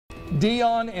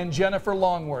Dion and Jennifer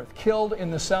Longworth killed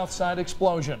in the Southside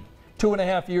explosion.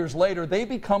 2.5 years later, they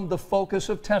become the focus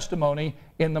of testimony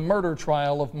in the murder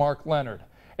trial of Mark Leonard.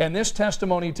 And this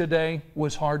testimony today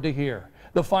was hard to hear.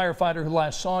 The firefighter who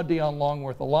last saw Dion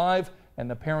Longworth alive, and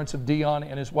the parents of Dion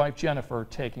and his wife Jennifer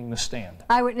taking the stand.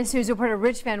 Eyewitness News reporter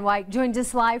Rich Van Wyk joins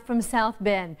us live from South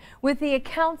Bend with the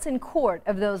accounts in court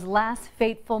of those last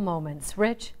fateful moments.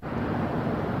 Rich?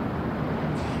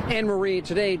 Anne Marie,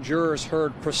 today jurors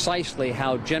heard precisely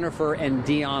how Jennifer and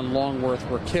Dion Longworth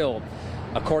were killed.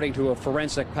 According to a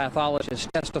forensic pathologist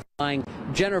testifying,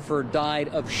 Jennifer died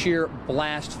of sheer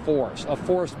blast force, a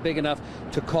force big enough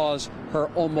to cause her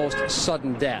almost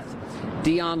sudden death.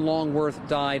 Dion Longworth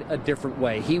died a different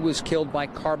way. He was killed by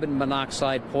carbon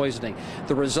monoxide poisoning,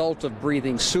 the result of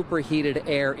breathing superheated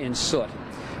air in soot.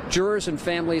 Jurors and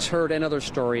families heard another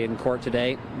story in court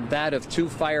today, that of two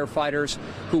firefighters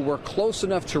who were close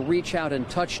enough to reach out and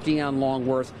touch Dion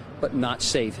Longworth, but not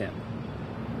save him.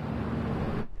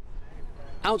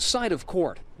 Outside of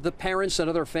court, the parents and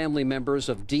other family members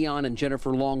of Dion and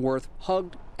Jennifer Longworth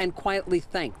hugged and quietly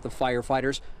thanked the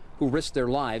firefighters who risked their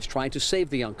lives trying to save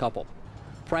the young couple.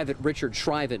 Private Richard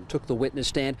Shriven took the witness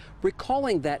stand,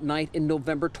 recalling that night in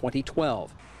November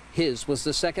 2012. His was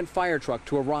the second fire truck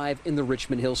to arrive in the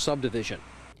Richmond Hill subdivision.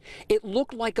 It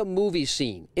looked like a movie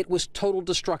scene. It was total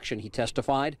destruction, he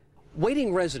testified.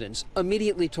 Waiting residents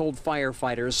immediately told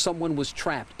firefighters someone was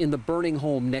trapped in the burning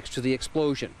home next to the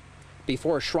explosion.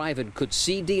 Before Shriven could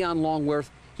see Dion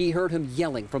Longworth, he heard him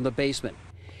yelling from the basement.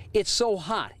 "It's so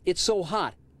hot, it's so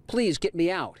hot, please get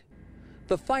me out."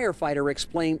 The firefighter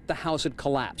explained the house had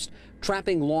collapsed,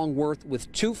 trapping Longworth with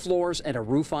 2 floors and a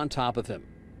roof on top of him.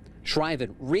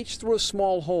 Shriven reached through a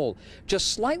small hole,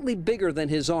 just slightly bigger than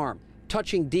his arm,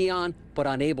 touching Dion, but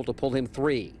unable to pull him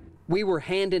free. "We were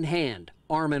hand in hand,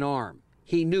 arm in arm.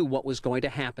 He knew what was going to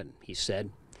happen," he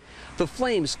said. The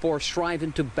flames forced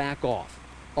Shriven to back off.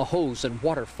 A hose and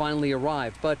water finally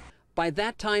arrived, but by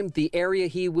that time, the area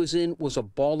he was in was a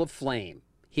ball of flame.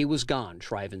 He was gone,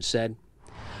 Shriven said.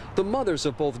 The mothers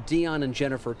of both Dion and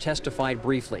Jennifer testified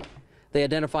briefly. They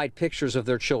identified pictures of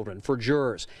their children for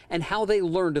jurors and how they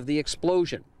learned of the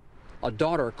explosion. A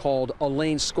daughter called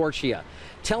Elaine Scorchia,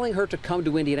 telling her to come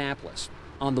to Indianapolis.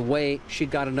 On the way, she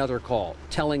got another call,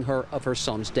 telling her of her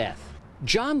son's death.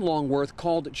 John Longworth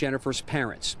called Jennifer's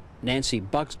parents. Nancy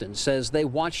Buxton says they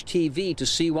watched TV to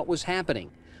see what was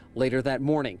happening. Later that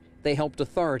morning, they helped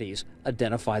authorities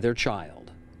identify their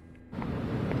child.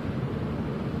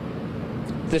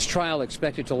 This trial,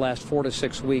 expected to last 4 to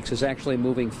 6 weeks, is actually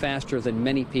moving faster than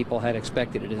many people had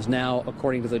expected. It is now,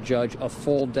 according to the judge, a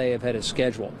full day ahead of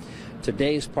schedule.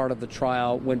 Today's part of the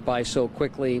trial went by so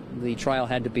quickly, the trial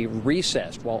had to be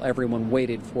recessed while everyone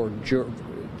waited for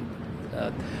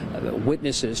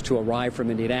witnesses to arrive from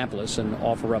Indianapolis and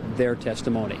offer up their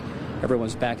testimony.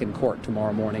 Everyone's back in court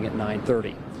tomorrow morning at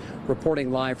 9:30.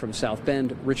 Reporting live from South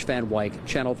Bend, Rich Van Wyk,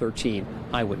 Channel 13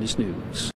 Eyewitness News.